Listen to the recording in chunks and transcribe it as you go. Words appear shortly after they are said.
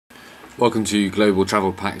Welcome to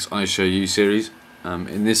Globaltravelpack's I Show You series.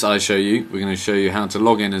 In this I Show You, we're going to show you how to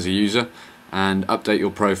log in as a user and update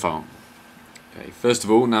your profile. Okay, first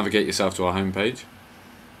of all, navigate yourself to our home page.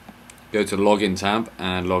 Go to the Login tab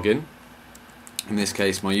and log in. In this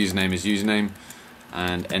case, my username is username,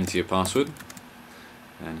 and enter your password.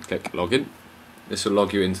 And click Login. This will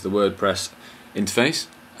log you into the WordPress interface.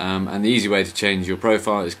 And the easy way to change your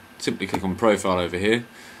profile is simply click on Profile over here.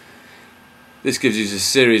 This gives you a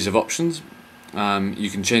series of options. You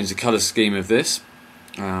can change the colour scheme of this.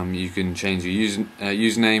 You can change your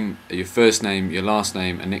username, your first name, your last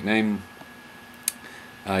name, a nickname,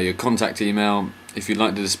 your contact email. If you'd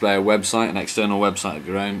like to display a website, an external website of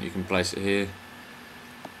your own, you can place it here.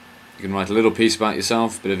 You can write a little piece about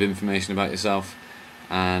yourself, a bit of information about yourself,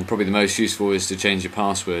 and probably the most useful is to change your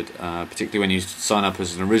password. Particularly when you sign up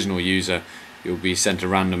as an original user, you'll be sent a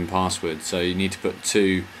random password, so you need to put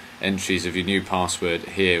 2 entries of your new password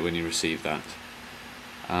here when you receive that.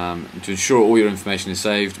 To ensure all your information is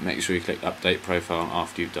saved, make sure you click Update Profile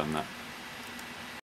after you've done that.